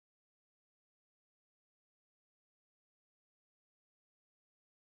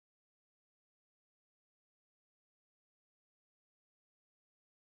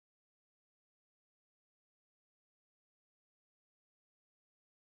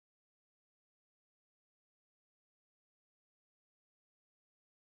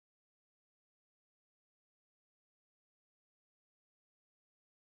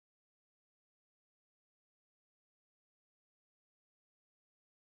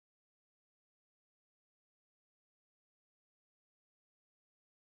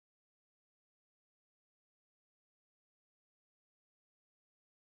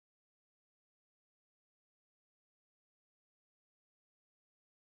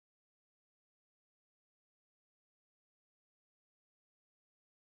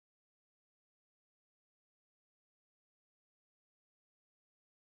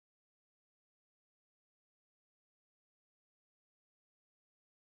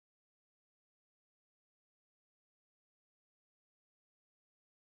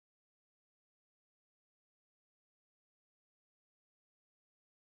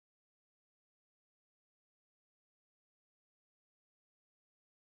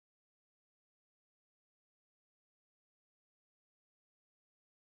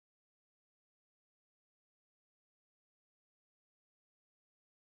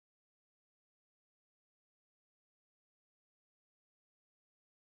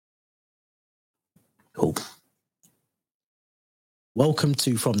Cool. Welcome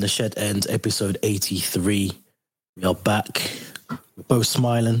to From the Shed End, episode 83. We are back. We're both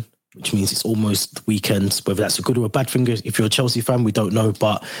smiling, which means it's almost the weekend. Whether that's a good or a bad thing, if you're a Chelsea fan, we don't know.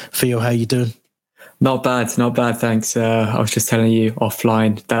 But Theo, how are you doing? Not bad, thanks. I was just telling you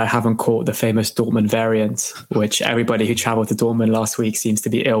offline that I haven't caught the famous Dortmund variant, which everybody who travelled to Dortmund last week seems to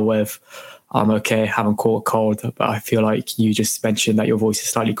be ill with. I'm okay, haven't caught a cold, but I feel like you just mentioned that your voice is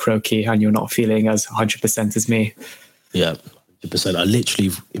slightly croaky and you're not feeling as 100% as me. Yeah, 100%. I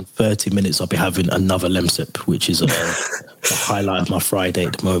literally, in 30 minutes, I'll be having another Lemsip, which is a highlight of my Friday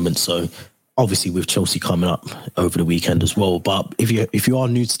at the moment. So obviously with Chelsea coming up over the weekend as well. But if you are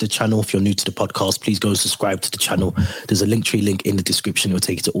new to the channel, if you're new to the podcast, please go subscribe to the channel. There's a Linktree link in the description. It'll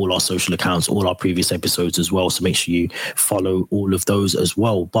take you to all our social accounts, all our previous episodes as well. So make sure you follow all of those as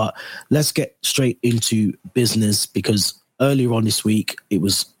well. But let's get straight into business, because earlier on this week, it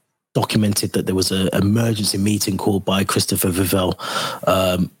was documented that there was an emergency meeting called by Christopher Vivell,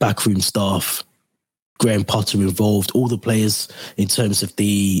 backroom staff, Graham Potter involved, all the players in terms of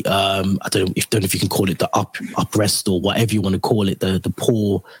the I don't know if you can call it the uprest or whatever you want to call it, the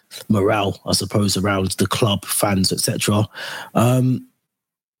poor morale, I suppose, around the club, fans, etc.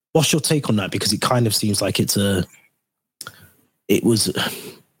 What's your take on that? Because it kind of seems like that's sort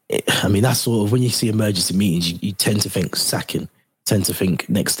of, when you see emergency meetings, you tend to think sacking. Tend to think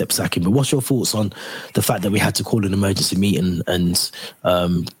next step sacking. But what's your thoughts on the fact that we had to call an emergency meeting? And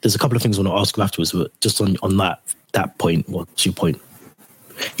there's a couple of things I want to ask you afterwards, but just on that point, what's your point?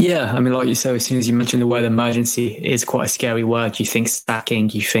 Yeah, I mean, like you said, as soon as you mentioned the word emergency, it is quite a scary word. You think sacking,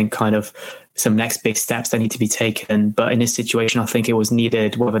 you think kind of some next big steps that need to be taken. But in this situation, I think it was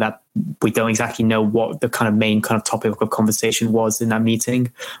needed, whether that we don't exactly know what the kind of main kind of topic of conversation was in that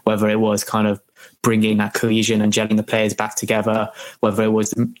meeting, whether it was kind of bringing that cohesion and gelling the players back together, whether it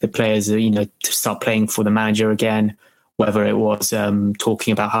was the players, to start playing for the manager again, whether it was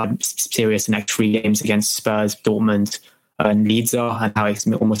talking about how serious the next 3 games against Spurs, Dortmund and Leeds are, and how it's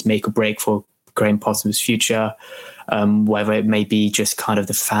almost make or break for Graham Potter's future, whether it may be just kind of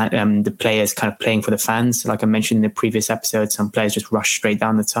the players kind of playing for the fans. Like I mentioned in the previous episode, some players just rush straight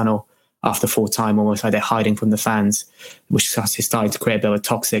down the tunnel after full time, almost like they're hiding from the fans, which is starting to create a bit of a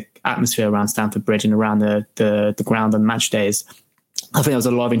toxic atmosphere around Stamford Bridge and around the ground on match days. I think there was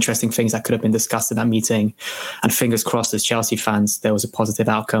a lot of interesting things that could have been discussed in that meeting, and fingers crossed as Chelsea fans, there was a positive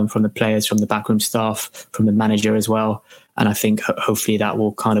outcome from the players, from the backroom staff, from the manager as well. And I think hopefully that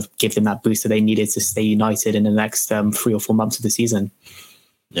will kind of give them that boost that they needed to stay united in the next 3 or 4 months of the season.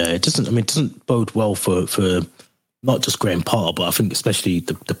 Yeah, it doesn't bode well for not just Graham Potter, but I think especially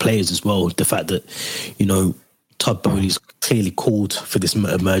the players as well. The fact that, Todd Boehly's clearly called for this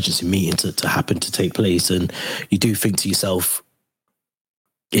emergency meeting to happen, to take place. And you do think to yourself,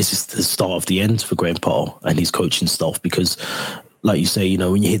 is this the start of the end for Graham Potter and his coaching staff? Because like you say,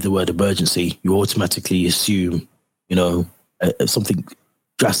 when you hear the word emergency, you automatically assume, something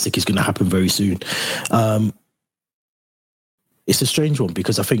drastic is going to happen very soon. It's a strange one,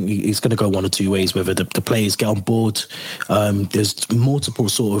 because I think it's going to go one or two ways, whether the players get on board. There's multiple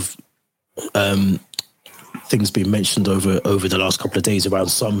sort of things being mentioned over the last couple of days around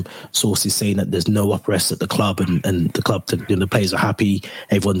some sources saying that there's no uprest at the club, and the club, the players are happy,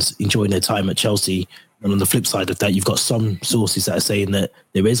 everyone's enjoying their time at Chelsea. And on the flip side of that, you've got some sources that are saying that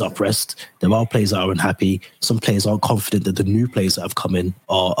there is uprest. There are players that are unhappy. Some players aren't confident that the new players that have come in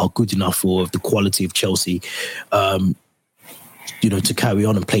are good enough for the quality of Chelsea, to carry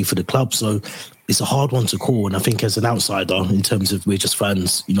on and play for the club. So it's a hard one to call. And I think as an outsider, in terms of we're just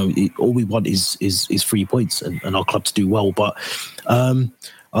fans, all we want is 3 points and our club to do well. But I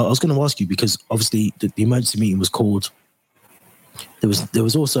was going to ask you, because obviously the emergency meeting was called. There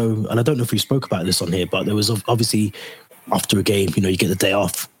was also, and I don't know if we spoke about this on here, but there was obviously after a game, you get the day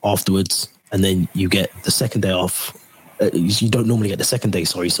off afterwards, and then you get the second day off. You don't normally get the second day,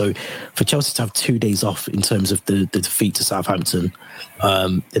 sorry. So for Chelsea to have 2 days off in terms of the defeat to Southampton,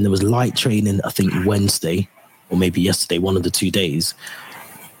 and there was light training, I think Wednesday or maybe yesterday, one of the 2 days,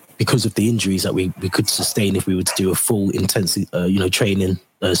 because of the injuries that we could sustain if we were to do a full intensive, training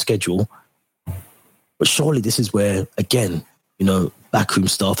schedule. But surely this is where, again, backroom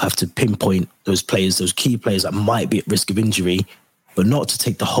staff have to pinpoint those players, those key players that might be at risk of injury, but not to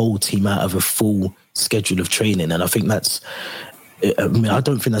take the whole team out of a full schedule of training. And I think I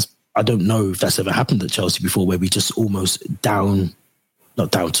don't know if that's ever happened at Chelsea before, where we just almost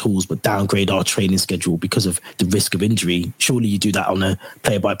not down tools, but downgrade our training schedule because of the risk of injury. Surely you do that on a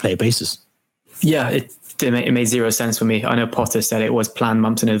player-by-player basis. Yeah, it made zero sense for me. I know Potter said it was planned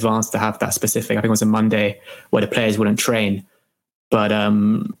months in advance to have that specific, I think it was a Monday, where the players wouldn't train. But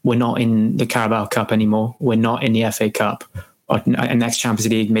we're not in the Carabao Cup anymore. We're not in the FA Cup. Our next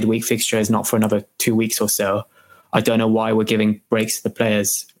Champions League midweek fixture is not for another 2 weeks or so. I don't know why we're giving breaks to the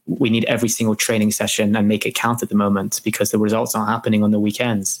players. We need every single training session and make it count at the moment, because the results aren't happening on the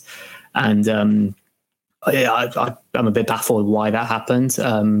weekends. And I'm a bit baffled why that happened.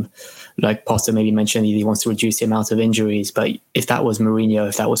 Like Potter maybe mentioned, he wants to reduce the amount of injuries. But if that was Mourinho,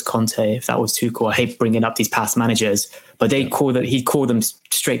 if that was Conte, if that was Tuchel, I hate bringing up these past managers, but he called them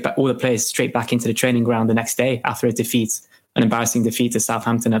straight back, all the players straight back into the training ground the next day after an embarrassing defeat to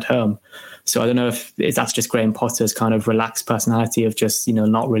Southampton at home. So I don't know if that's just Graham Potter's kind of relaxed personality of just,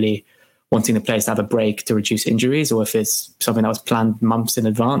 not really wanting the players to have a break to reduce injuries, or if it's something that was planned months in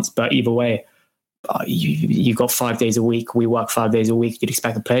advance. But either way, you got 5 days a week. We work 5 days a week. You'd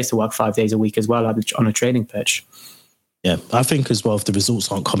expect the players to work 5 days a week as well on a training pitch. Yeah, I think as well, if the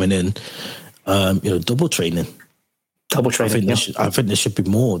results aren't coming in, double training. I think there should be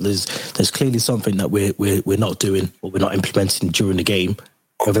more. There's clearly something that we're not doing, or we're not implementing during the game.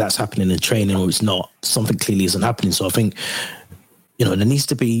 Whether that's happening in training or it's not, something clearly isn't happening. So I think,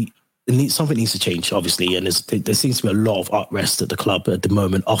 something needs to change, obviously. And there seems to be a lot of unrest at the club at the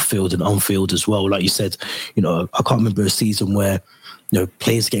moment, off field and on field as well. Like you said, I can't remember a season where,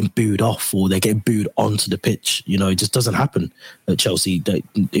 players are getting booed off or they're getting booed onto the pitch. It just doesn't happen at Chelsea.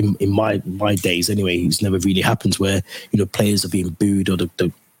 In my days anyway, it's never really happened where, players are being booed, or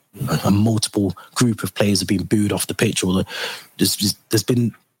a multiple group of players have been booed off the pitch, or there's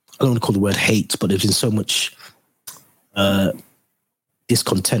been, I don't want to call the word hate, but there's been so much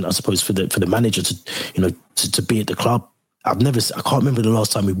discontent, I suppose, for the manager to be at the club. I can't remember the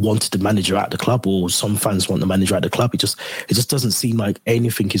last time we wanted the manager at the club, or some fans want the manager at the club. It just doesn't seem like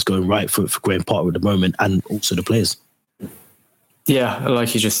anything is going right for Graham Potter at the moment, and also the players. Yeah,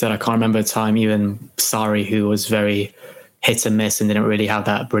 like you just said, I can't remember a time even Sarri, who was very hit and miss and didn't really have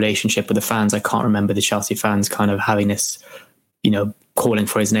that relationship with the fans. I can't remember the Chelsea fans kind of having this, calling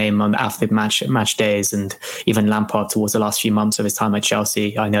for his name after the match days. And even Lampard, towards the last few months of his time at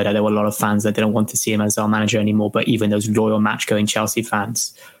Chelsea, I know that there were a lot of fans that didn't want to see him as our manager anymore, but even those loyal match-going Chelsea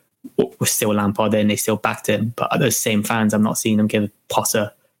fans were still Lampard in, they still backed him. But those same fans, I'm not seeing them give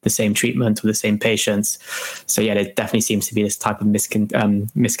Potter the same treatment or the same patience. So yeah, there definitely seems to be this type of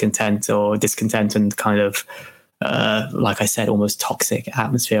miscontent or discontent and kind of, like I said, almost toxic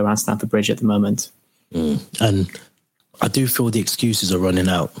atmosphere around Stamford Bridge at the moment. And I do feel the excuses are running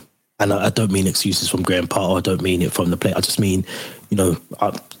out. And I don't mean excuses from Graham Potter. I don't mean it from the player. I just mean,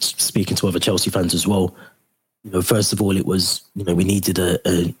 I'm speaking to other Chelsea fans as well. First of all, it was, we needed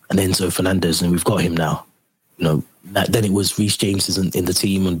an Enzo Fernandez, and we've got him now. Then it was Reece James isn't in the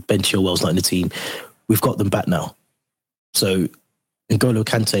team and Ben Chilwell's not in the team. We've got them back now. So N'Golo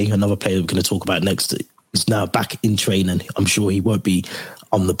Kante, another player we're going to talk about next, is now back in training. I'm sure he won't be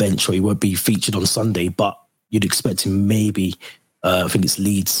on the bench, or he won't be featured on Sunday, but you'd expect him maybe, I think it's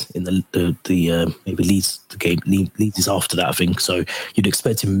Leeds in maybe Leeds the game. Leeds is after that, I think. So you'd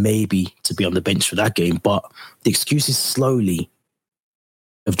expect him maybe to be on the bench for that game, but the excuses slowly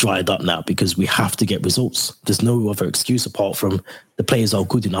have dried up now, because we have to get results. There's no other excuse apart from the players are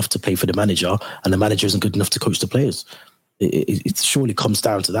good enough to play for the manager, and the manager isn't good enough to coach the players. It surely comes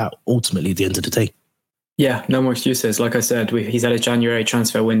down to that ultimately at the end of the day. Yeah, no more excuses. Like I said, he's had a January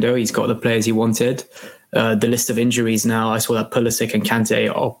transfer window. He's got the players he wanted. The list of injuries now, I saw that Pulisic and Kante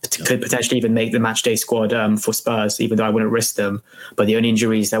could potentially even make the matchday squad for Spurs, even though I wouldn't risk them. But the only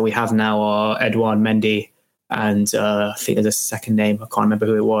injuries that we have now are Edouard Mendy and I think there's a second name. I can't remember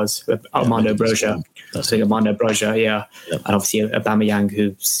who it was. Armando Broja. Armando Broja, yeah. Yep. And obviously Aubameyang,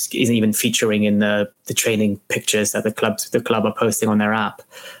 who isn't even featuring in the training pictures that the club are posting on their app.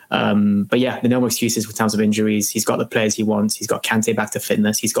 But yeah, there are no more excuses in terms of injuries. He's got the players he wants. He's got Kante back to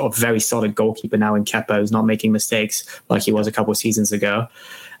fitness. He's got a very solid goalkeeper now in Kepa, who's not making mistakes like he was a couple of seasons ago.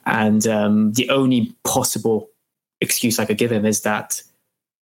 And the only possible excuse I could give him is that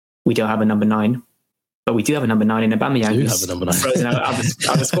we don't have a number 9. But we do have a number 9 in Aubameyang, who's frozen out of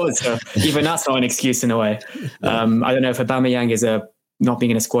the squad. So even that's not an excuse in a way. I don't know if Aubameyang not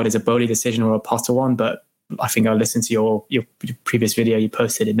being in a squad is a Bowley decision or a Potter one, but I think I listened to your previous video you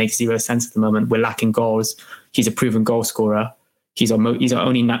posted. It makes zero sense at the moment. We're lacking goals. He's a proven goal scorer. He's our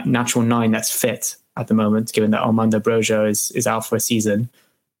only natural 9 that's fit at the moment, given that Armando Broja is out for a season.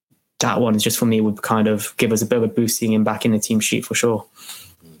 That one is just, for me, would kind of give us a bit of a boost seeing him back in the team sheet for sure.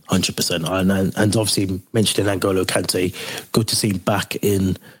 100%. And obviously mentioning N'Golo Kante, good to see him back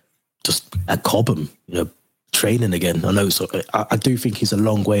in just at Cobham, training again. I know I do think he's a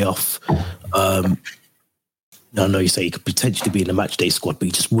long way off. I know you say he could potentially be in the matchday squad, but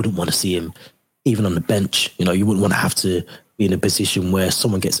you just wouldn't want to see him even on the bench. You wouldn't want to have to be in a position where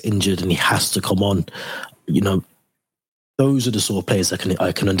someone gets injured and he has to come on. You know, those are the sort of players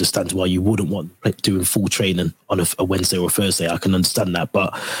I can understand why you wouldn't want doing full training on a Wednesday or a Thursday. I can understand that.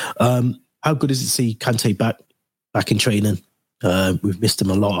 But how good is it to see Kante back in training? We've missed him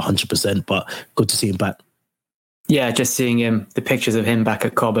a lot, 100%, but good to see him back. Yeah, just seeing the pictures of him back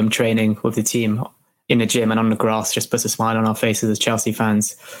at Cobham training with the team in the gym and on the grass just puts a smile on our faces as Chelsea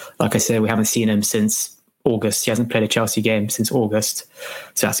fans. Like I said, we haven't seen him since August. He hasn't played a Chelsea game since August.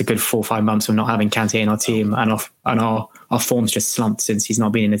 So that's a good 4 or 5 months of not having Kante in our team. And our form's just slumped since he's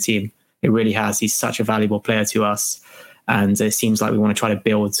not been in the team. It really has. He's such a valuable player to us. And it seems like we want to try to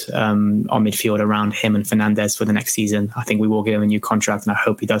build our midfield around him and Fernandes for the next season. I think we will give him a new contract and I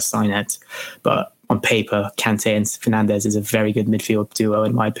hope he does sign it. But on paper, Kante and Fernandes is a very good midfield duo,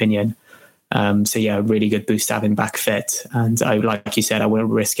 in my opinion. So yeah, really good boost to have him back fit. And like you said, I wouldn't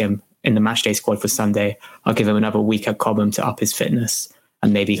risk him in the matchday squad for Sunday. I'll give him another week at Cobham to up his fitness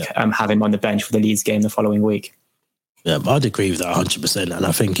and maybe have him on the bench for the Leeds game the following week. Yeah, I'd agree with that 100%. And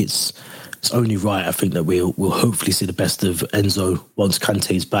I think it's only right. I think that we'll hopefully see the best of Enzo once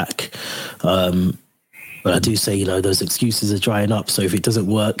Kante's back. But I do say, you know, those excuses are drying up. So if it doesn't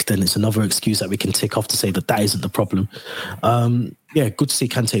work, then it's another excuse that we can tick off to say that isn't the problem. Yeah, good to see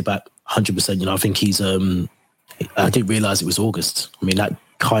Kante back 100%. You know, I think he's... I didn't realise it was August. I mean, that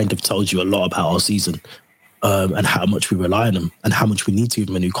kind of tells you a lot about our season and how much we rely on him and how much we need to give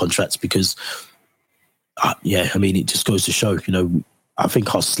him a new contract because, I mean, it just goes to show, you know, I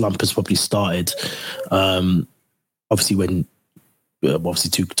think our slump has probably started obviously when Thomas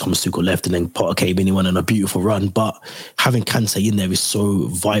Tuchel left and then Potter came in, he went on a beautiful run. But having Kante in there is so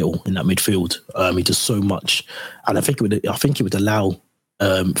vital in that midfield. He does so much. And I think it would allow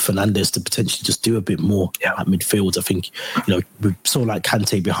Fernandes to potentially just do a bit more at midfield. I think, you know, with someone like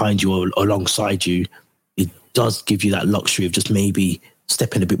Kante behind you or alongside you, it does give you that luxury of just maybe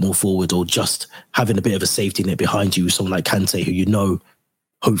stepping a bit more forward or just having a bit of a safety net behind you. Someone like Kante, who you know,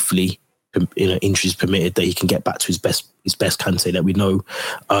 hopefully, you know, injuries permitted, that he can get back to his best Kante that we know.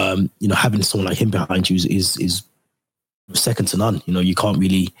 You know, having someone like him behind you is second to none. You know, you can't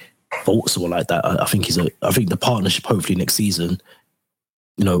really fault someone like that. I think the partnership, hopefully next season,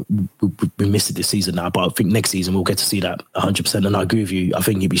 you know, we missed it this season now, but I think next season we'll get to see that 100%. And I agree with you. I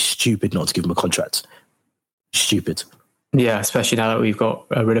think it'd be stupid not to give him a contract. Stupid. Yeah, especially now that we've got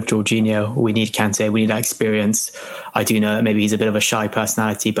rid of Jorginho. We need Kante. We need that experience. I do know that maybe he's a bit of a shy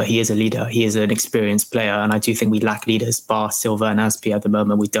personality, but he is a leader. He is an experienced player. And I do think we lack leaders, bar Silva and Aspi at the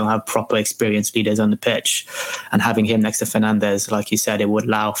moment. We don't have proper experienced leaders on the pitch. And having him next to Fernandes, like you said, it would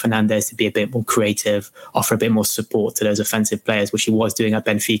allow Fernandes to be a bit more creative, offer a bit more support to those offensive players, which he was doing at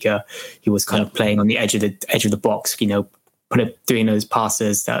Benfica. He was kind of playing on the edge of the box, you know, doing those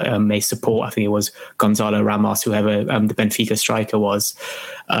passes that may support. I think it was Gonzalo Ramos, whoever the Benfica striker was.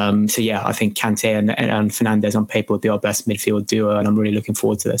 So yeah, I think Kante and Fernandes on paper would be our best midfield duo, and I'm really looking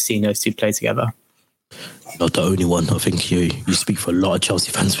forward to seeing those two play together. Not the only one. I think you speak for a lot of Chelsea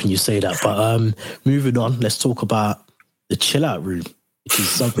fans when you say that. But moving on, let's talk about the chill out room, which is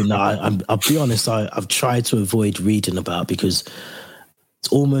something that I'll be honest, I've tried to avoid reading about because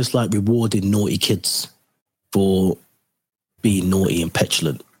it's almost like rewarding naughty kids for being naughty and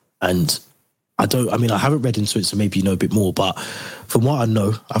petulant. And I haven't read into it, so maybe you know a bit more, but from what I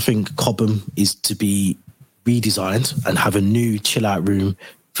know, I think Cobham is to be redesigned and have a new chill out room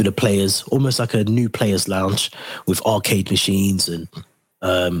for the players, almost like a new players lounge with arcade machines. And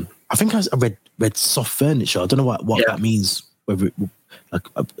I think I read soft furniture. I don't know what that means. Whether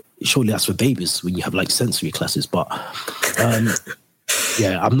surely that's for babies when you have like sensory classes, but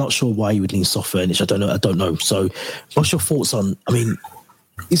yeah, I'm not sure why you would need soft furniture. I don't know. So what's your thoughts on, I mean,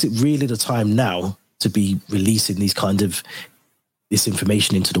 is it really the time now to be releasing this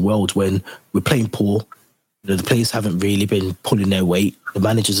information into the world when we're playing poor? You know, the players haven't really been pulling their weight. The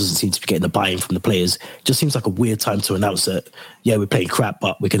manager doesn't seem to be getting the buy-in from the players. It just seems like a weird time to announce that, yeah, we're playing crap,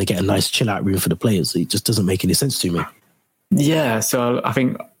 but we're going to get a nice chill out room for the players. It just doesn't make any sense to me. Yeah, so I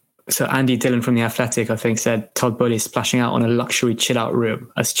think... So Andy Dillon from The Athletic, I think, said Todd Boehly is splashing out on a luxury chill-out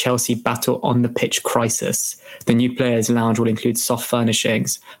room as Chelsea battle on-the-pitch crisis. The new players' lounge will include soft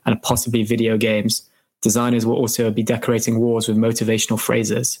furnishings and possibly video games. Designers will also be decorating walls with motivational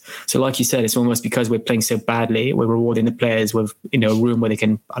phrases. So like you said, it's almost because we're playing so badly, we're rewarding the players with, you know, a room where they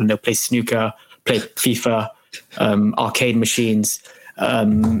can, I don't know, play snooker, play FIFA, arcade machines.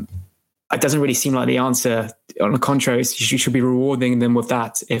 It doesn't really seem like the answer. On the contrary, you should be rewarding them with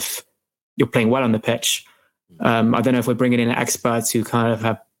that if you're playing well on the pitch. I don't know if we're bringing in experts who kind of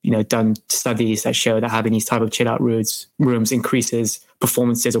have, you know, done studies that show that having these type of chill out rooms increases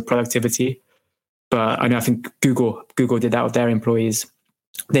performances or productivity. But I think Google did that with their employees.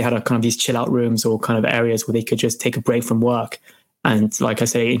 They had a kind of these chill out rooms or kind of areas where they could just take a break from work and, like I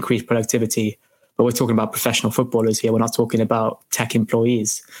say, increase productivity. But we're talking about professional footballers here. We're not talking about tech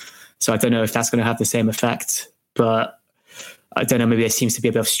employees. So I don't know if that's going to have the same effect. But I don't know, maybe there seems to be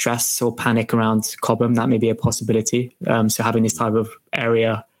a bit of stress or panic around Cobham. That may be a possibility. So having this type of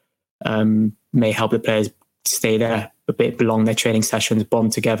area may help the players stay there a bit, belong their training sessions,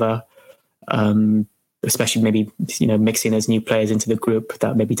 bond together. Especially maybe, mixing those new players into the group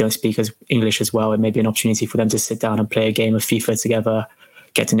that maybe don't speak as English as well. It may be an opportunity for them to sit down and play a game of FIFA together,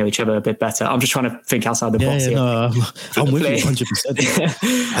 get to know each other a bit better. I'm just trying to think outside the box here. No, I'm with you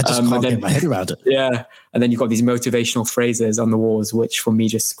 100%. I just can't get my head around it. Yeah. And then you've got these motivational phrases on the walls, which for me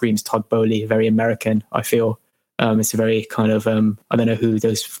just screams Todd Bowley, very American, I feel. It's a very kind of, I don't know who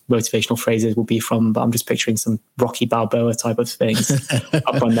those motivational phrases will be from, but I'm just picturing some Rocky Balboa type of things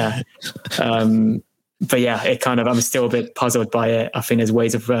up on there. But yeah, I'm still a bit puzzled by it. I think there's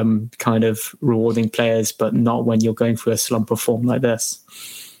ways of kind of rewarding players, but not when you're going through a slump of form like this.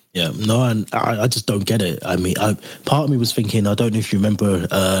 Yeah, no, and I just don't get it. I mean, part of me was thinking, I don't know if you remember,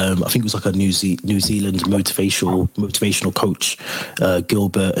 I think it was like a New Zealand motivational coach,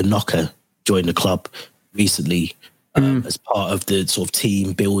 Gilbert Enoka, joined the club recently as part of the sort of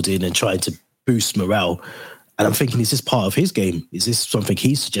team building and trying to boost morale. And I'm thinking, is this part of his game? Is this something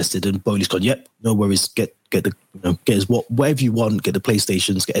he suggested? And Bowley's gone, yep, no worries. Get us whatever you want. Get the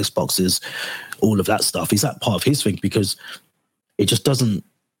PlayStations, get Xboxes, all of that stuff. Is that part of his thing? Because it just doesn't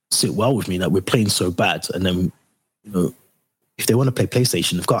sit well with me that we're playing so bad. And then, if they want to play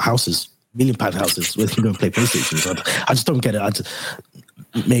PlayStation, they've got houses, £1 million houses where they can go and play PlayStations. I just don't get it.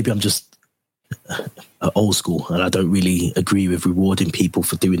 Maybe I'm just old school and I don't really agree with rewarding people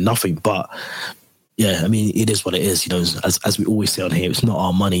for doing nothing. But yeah, I mean, it is what it is. As we always say on here, it's not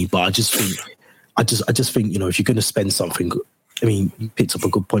our money. But I just think, if you're going to spend something, I mean, you picked up a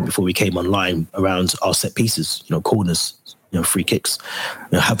good point before we came online around our set pieces, corners, free kicks.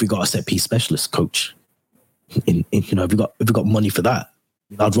 Have we got a set piece specialist coach? Have we got money for that?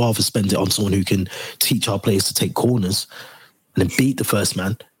 I'd rather spend it on someone who can teach our players to take corners and then beat the first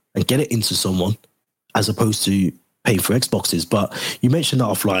man and get it into someone, as opposed to pay for Xboxes. But you mentioned that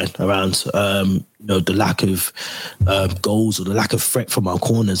offline around the lack of goals or the lack of threat from our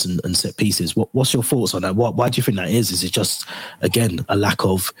corners and set pieces. What's your thoughts on that? Why do you think that is? Is it just, again, a lack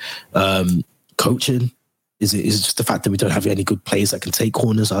of coaching? Is it just the fact that we don't have any good players that can take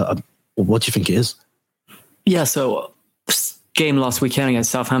corners? What do you think it is? Yeah, so game last weekend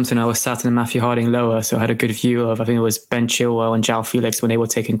against Southampton, I was sat in Matthew Harding lower, so I had a good view of, I think it was Ben Chilwell and João Felix when they were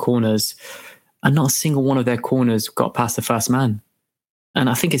taking corners. And not a single one of their corners got past the first man. And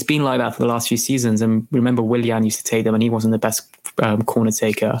I think it's been like that for the last few seasons. And remember, Willian used to take them and he wasn't the best corner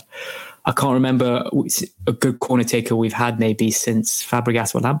taker. I can't remember a good corner taker we've had maybe since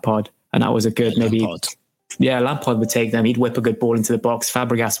Fabregas or Lampard. And that was a good Lampard. Lampard would take them. He'd whip a good ball into the box.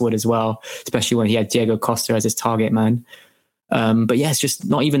 Fabregas would as well, especially when he had Diego Costa as his target man. But yeah, it's just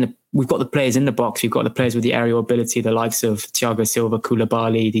not even we've got the players in the box. We've got the players with the aerial ability, the likes of Thiago Silva,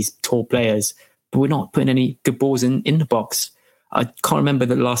 Koulibaly, these tall players. But we're not putting any good balls in the box. I can't remember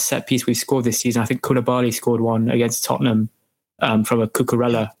the last set piece we scored this season. I think Koulibaly scored one against Tottenham from a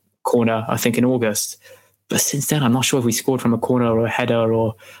Cucurella corner, I think in August. But since then, I'm not sure if we scored from a corner or a header,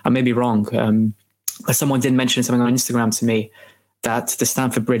 or I may be wrong. Someone did mention something on Instagram to me that the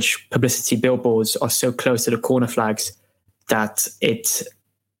Stamford Bridge publicity billboards are so close to the corner flags that it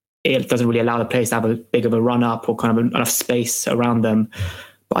doesn't really allow the players to have a big of a run up or kind of enough space around them.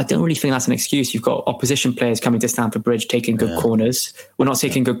 But I don't really think that's an excuse. You've got opposition players coming to Stamford Bridge taking good corners. We're not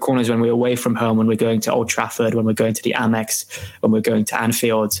taking good corners when we're away from home, when we're going to Old Trafford, when we're going to the Amex, when we're going to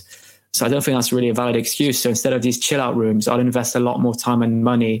Anfield. So I don't think that's really a valid excuse. So instead of these chill out rooms, I'll invest a lot more time and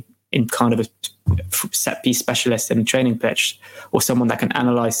money in kind of a set piece specialist in a training pitch, or someone that can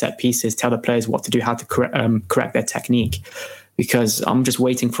analyze set pieces, tell the players what to do, how to correct their technique. Because I'm just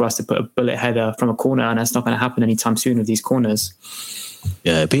waiting for us to put a bullet header from a corner, and that's not going to happen anytime soon with these corners.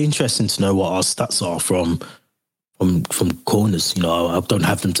 Yeah, it'd be interesting to know what our stats are from corners. I don't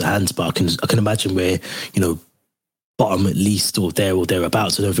have them to hand, but I can imagine we're bottom at least or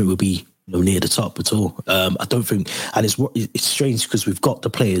thereabouts. I don't think we'll be near the top at all. I don't think, and it's strange because we've got the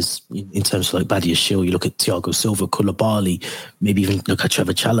players in terms of like Badiashile. You look at Thiago Silva, Koulibaly, maybe even look at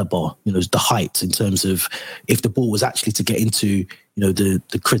Trevor Chalobah. The height in terms of if the ball was actually to get into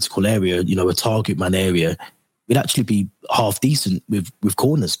the critical area, a target man area, we'd actually be half decent with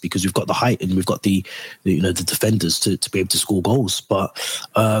corners because we've got the height and we've got the defenders to be able to score goals. But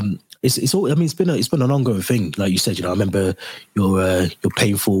it's all. I mean, it's been an ongoing thing. Like you said, I remember your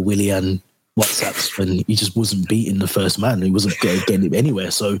painful Willian WhatsApps when he just wasn't beating the first man. He wasn't getting him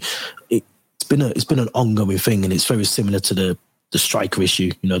anywhere. So it's been an ongoing thing, and it's very similar to the striker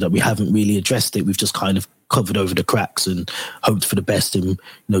issue, that we haven't really addressed it. We've just kind of covered over the cracks and hoped for the best and,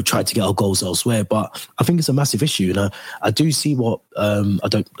 tried to get our goals elsewhere. But I think it's a massive issue. And I do see what, I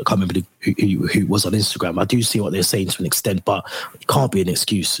can't remember who it was on Instagram. I do see what they're saying to an extent, but it can't be an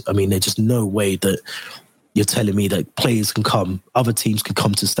excuse. I mean, there's just no way that you're telling me that players can come, other teams can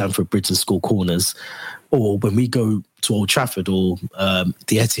come to Stamford Bridge and score corners, or when we go to Old Trafford or the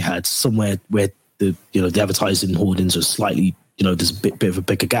Etihad, somewhere where the advertising hoardings are slightly, there's a bit of a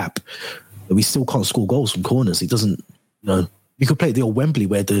bigger gap, we still can't score goals from corners. It doesn't, you could play at the old Wembley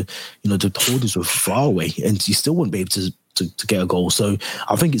where the hoardings were far away and you still wouldn't be able to get a goal. So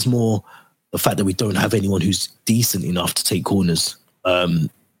I think it's more the fact that we don't have anyone who's decent enough to take corners. I'm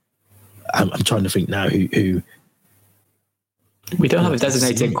trying to think now who. We don't have a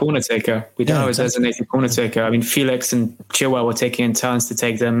designated corner taker. I mean, Felix and Chilwell were taking in turns to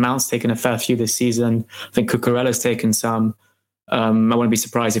take them. Mount's taken a fair few this season. I think Cucurella's taken some. I wouldn't be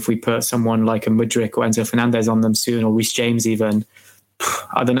surprised if we put someone like a Mudryk or Enzo Fernandez on them soon, or Reece James even.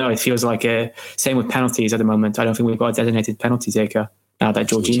 I don't know. It feels like same with penalties at the moment. I don't think we've got a designated penalty taker now that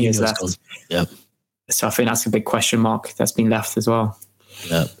Jorginho's left. Yeah. So I think that's a big question mark that's been left as well.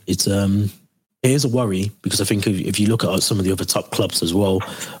 Yeah, it is a worry because I think if you look at some of the other top clubs as well,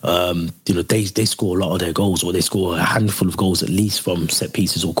 they score a lot of their goals, or they score a handful of goals at least from set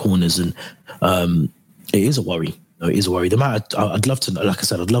pieces or corners, and it is a worry. It is a worry. I'd love to know, like I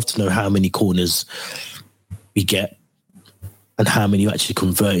said, I'd love to know how many corners we get and how many actually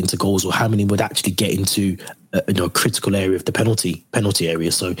convert into goals, or how many would actually get into a critical area of the penalty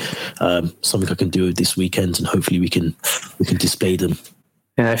area. So something I can do this weekend, and hopefully we can display them.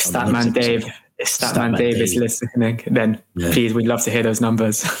 Yeah, if Statman Dave is listening, then please, we'd love to hear those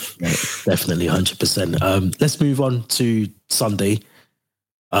numbers. Yeah, definitely, 100%. Let's move on to Sunday.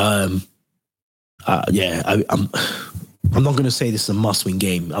 I'm not going to say this is a must-win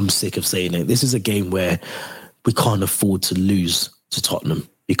game. I'm sick of saying it. This is a game where we can't afford to lose to Tottenham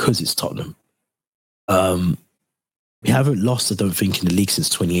because it's Tottenham. We haven't lost, I don't think, in the league since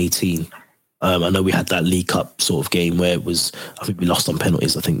 2018. I know we had that League Cup sort of game where I think we lost on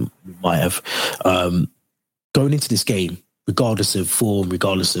penalties. I think we might have. Going into this game, regardless of form,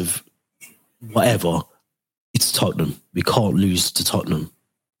 regardless of whatever, it's Tottenham. We can't lose to Tottenham.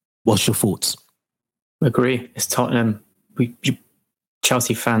 What's your thoughts? Agree. It's Tottenham.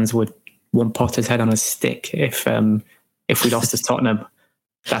 Chelsea fans would want Potter's head on a stick if we lost to Tottenham.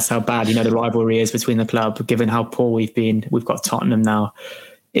 That's how bad, the rivalry is between the club. Given how poor we've been, we've got Tottenham now.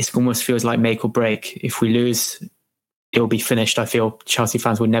 It almost feels like make or break. If we lose, it'll be finished. I feel Chelsea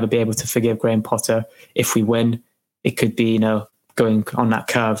fans would never be able to forgive Graham Potter. If we win, it could be, going on that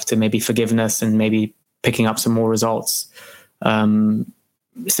curve to maybe forgiveness and maybe picking up some more results. I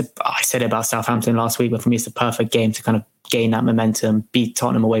said it about Southampton last week, but for me, it's the perfect game to kind of gain that momentum, beat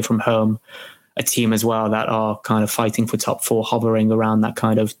Tottenham away from home, a team as well that are kind of fighting for top four, hovering around that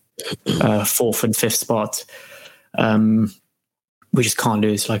kind of fourth and fifth spot. We just can't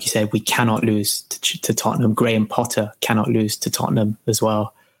lose. Like you said, we cannot lose to Tottenham. Graham Potter cannot lose to Tottenham as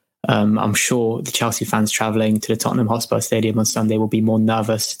well. I'm sure the Chelsea fans travelling to the Tottenham Hotspur Stadium on Sunday will be more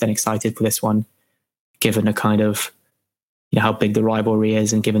nervous than excited for this one, given the kind of how big the rivalry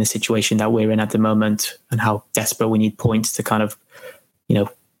is, and given the situation that we're in at the moment, and how desperate we need points to kind of,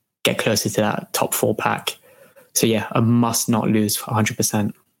 get closer to that top four pack. So yeah, a must not lose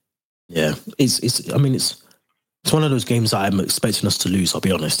 100%. Yeah, it's one of those games that I'm expecting us to lose. I'll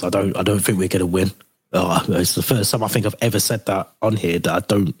be honest. I don't think we're going to win. It's the first time I think I've ever said that on here,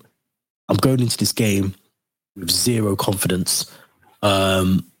 that I'm going into this game with zero confidence.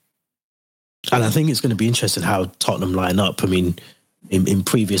 And I think it's going to be interesting how Tottenham line up. I mean, in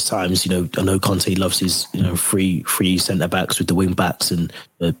previous times, I know Conte loves his, three centre backs with the wing backs and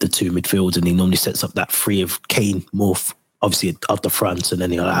the two midfield, and he normally sets up that three of Kane more obviously up the front, and then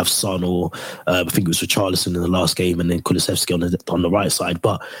he'll have Son or I think it was Richarlison in the last game, and then Kulusevski on the right side.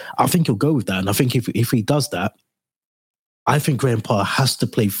 But I think he'll go with that, and I think if he does that, I think Graham Potter has to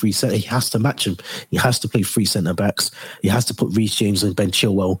play three centre. He has to match him. He has to play three centre backs. He has to put Reece James and Ben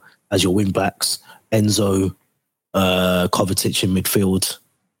Chilwell as your wing backs. Enzo, Kovacic in midfield.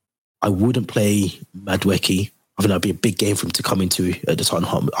 I wouldn't play Madueke. I think that'd be a big game for him to come into at the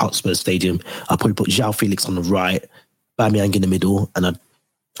Tottenham Hotspur Stadium. I'd probably put João Felix on the right, Aubameyang in the middle, and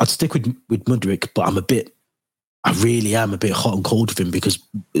I'd stick with Mudryk, but I really am a bit hot and cold with him because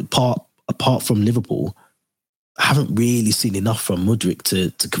apart from Liverpool, I haven't really seen enough from Mudryk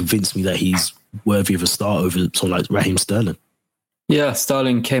to convince me that he's worthy of a start over someone like Raheem Sterling. Yeah,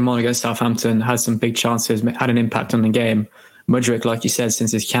 Sterling came on against Southampton, had some big chances, had an impact on the game. Mudryk, like you said,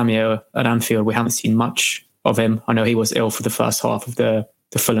 since his cameo at Anfield, we haven't seen much of him. I know he was ill for the first half of the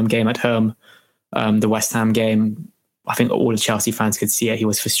Fulham game at home. The West Ham game, I think all the Chelsea fans could see it. He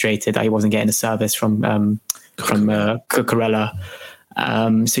was frustrated that he wasn't getting the service from Cucurella.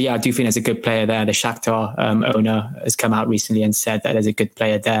 So yeah, I do think there's a good player there. The Shakhtar owner has come out recently and said that there's a good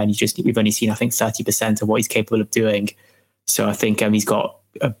player there, and we've only seen, I think, 30% of what he's capable of doing. So I think he's got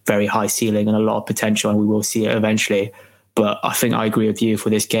a very high ceiling and a lot of potential, and we will see it eventually. But I think I agree with you for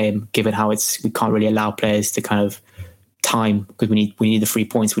this game, given how we can't really allow players to kind of time, because we need the 3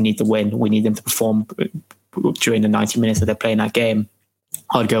 points, we need the win, we need them to perform during the 90 minutes that they're playing that game.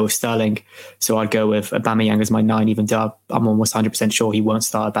 I'd go with Sterling. So I'd go with Aubameyang as my 9, even though I'm almost 100% sure he won't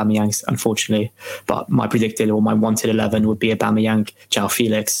start Aubameyang, unfortunately. But my predicted or my wanted 11 would be Aubameyang, João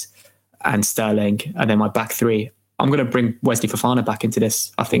Felix, and Sterling. And then my back 3, I'm going to bring Wesley Fofana back into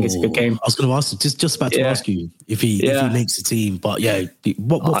this. I think it's a good game. I was going to ask, just about to ask you if he makes the team. But yeah,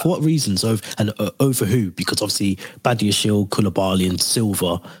 for what reasons? Over who? Because obviously Badiashile, Koulibaly and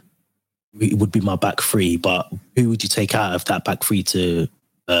Silva would be my back 3. But who would you take out of that back 3 to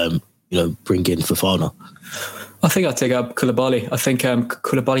bring in Fofana? I think I'd take out Koulibaly. I think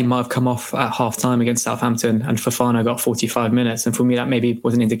Koulibaly might have come off at half-time against Southampton and Fofana got 45 minutes. And for me, that maybe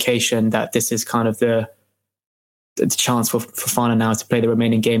was an indication that this is kind of the chance for Fofana now to play the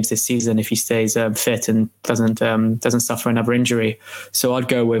remaining games this season if he stays fit and doesn't suffer another injury. So I'd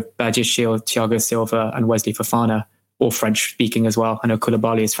go with Badiashile, Thiago Silva and Wesley Fofana, all French-speaking as well. I know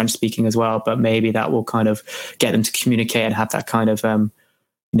Koulibaly is French-speaking as well, but maybe that will kind of get them to communicate and have that kind of,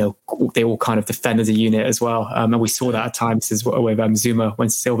 they all kind of defend as a unit as well. And we saw that at times as well with Zouma, when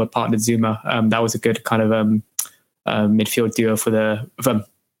Silva partnered Zouma. That was a good kind of midfield duo for the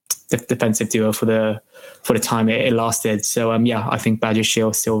defensive duo for the time it lasted. So I think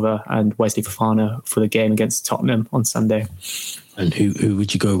Badiashile, Silva and Wesley Fofana for the game against Tottenham on Sunday. And who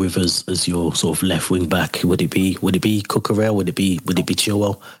would you go with as your sort of left wing back? Would it be Cucurella? Would it be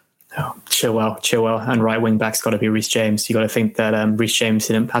Chilwell? Oh, Chilwell, and right wing back's got to be Reece James. You got to think that Reece James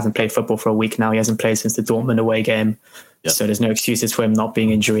hasn't played football for a week now. He hasn't played since the Dortmund away game. Yep. So there's no excuses for him not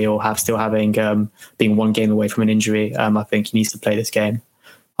being injury or still having being one game away from an injury. I think he needs to play this game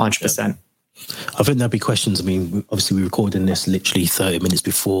 100%. Yep. I think there'll be questions. I mean, obviously we're recording this literally 30 minutes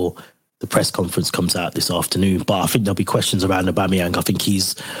before the press conference comes out this afternoon, but I think there'll be questions around Aubameyang. I think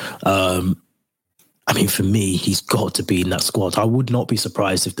he's, for me, he's got to be in that squad. I would not be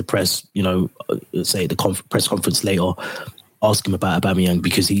surprised if the press, say the press conference later, ask him about Aubameyang,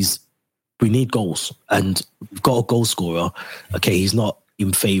 because we need goals and we've got a goal scorer. Okay, he's not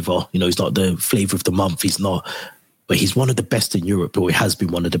in favour, he's not the flavour of the month. He's not, but he's one of the best in Europe, or he has been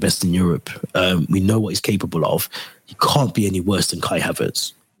one of the best in Europe. We know what he's capable of. He can't be any worse than Kai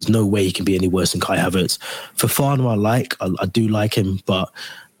Havertz. There's no way he can be any worse than Kai Havertz. Fofana, I do like him, but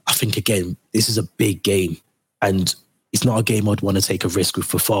I think, again, this is a big game, and it's not a game I'd want to take a risk with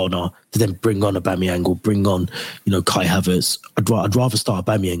Fofana to then bring on Aubameyang or bring on, Kai Havertz. I'd rather start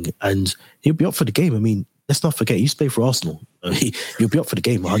Aubameyang, and he'll be up for the game. I mean, let's not forget, he used to play for Arsenal. He'll be up for the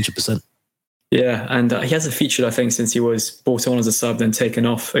game 100%. Yeah, and he hasn't featured, I think, since he was brought on as a sub, then taken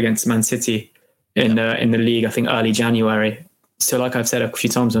off against Man City in the league, I think, early January. So like I've said a few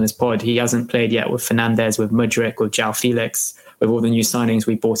times on this pod, he hasn't played yet with Fernandes, with Mudryk, with João Felix, with all the new signings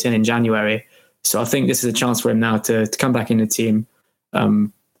we brought in January. So I think this is a chance for him now to come back in the team,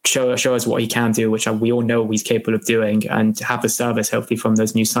 show us what he can do, which we all know he's capable of doing, and have the service, hopefully, from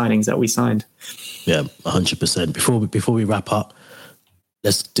those new signings that we signed. Yeah, 100%. Before we wrap up,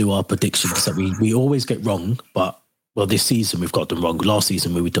 let's do our predictions that we always get wrong, but, well, this season we've got them wrong. Last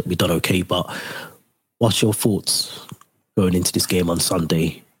season we done okay, but what's your thoughts going into this game on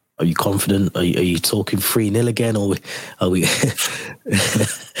Sunday? Are you confident? Are you talking 3-0 again, or are we?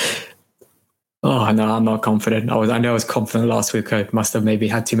 Oh no, I'm not confident. I know I was confident last week. I must have maybe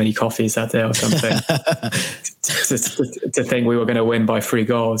had too many coffees that day or something to think we were going to win by 3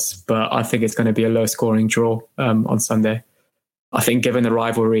 goals. But I think it's going to be a low-scoring draw on Sunday. I think, given the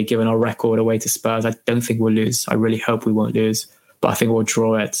rivalry, given our record away to Spurs, I don't think we'll lose. I really hope we won't lose, but I think we'll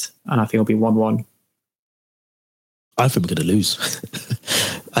draw it, and I think it'll be 1-1. I think we're going to lose.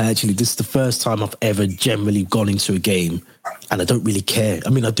 This is the first time I've ever generally gone into a game and I don't really care. I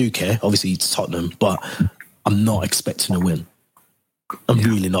mean, I do care. Obviously, it's Tottenham, but I'm not expecting a win. I'm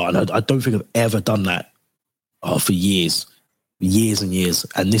really not. And I don't think I've ever done that for years and years.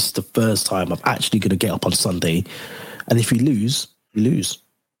 And this is the first time I'm actually going to get up on Sunday. And if we lose, we lose.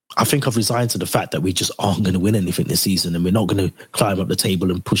 I think I've resigned to the fact that we just aren't going to win anything this season, and we're not going to climb up the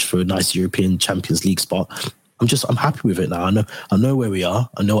table and push for a nice European Champions League spot. I'm happy with it now. I know where we are.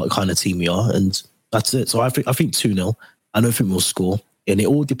 I know what kind of team we are, and that's it. So I think 2-0. I don't think we'll score, and it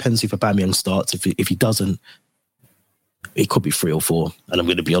all depends if Aubameyang starts. If he doesn't, it could be 3 or 4. And I'm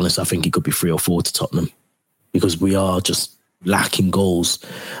going to be honest, I think it could be 3 or 4 to Tottenham, because we are just lacking goals,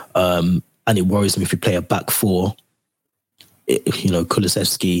 and it worries me if we play a back 4.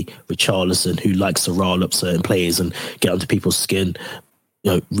 Kulusevski, Richarlison, who likes to rile up certain players and get under people's skin.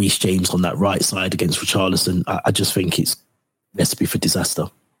 Reece James on that right side against Richarlison. I just think it's recipe for disaster.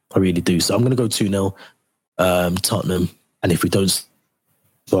 I really do. So I'm going to go 2-0 Tottenham. And if we don't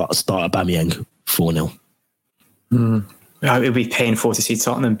start Aubameyang, 4-0. It would be painful to see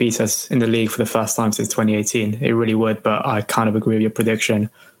Tottenham beat us in the league for the first time since 2018. It really would, but I kind of agree with your prediction.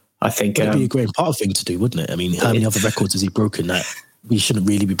 I think it'd be a great part thing to do, wouldn't it? I mean, how many other records has he broken that we shouldn't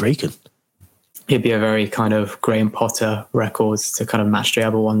really be breaking? It'd be a very kind of Graham Potter records to kind of match the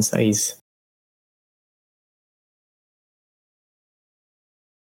other ones that he's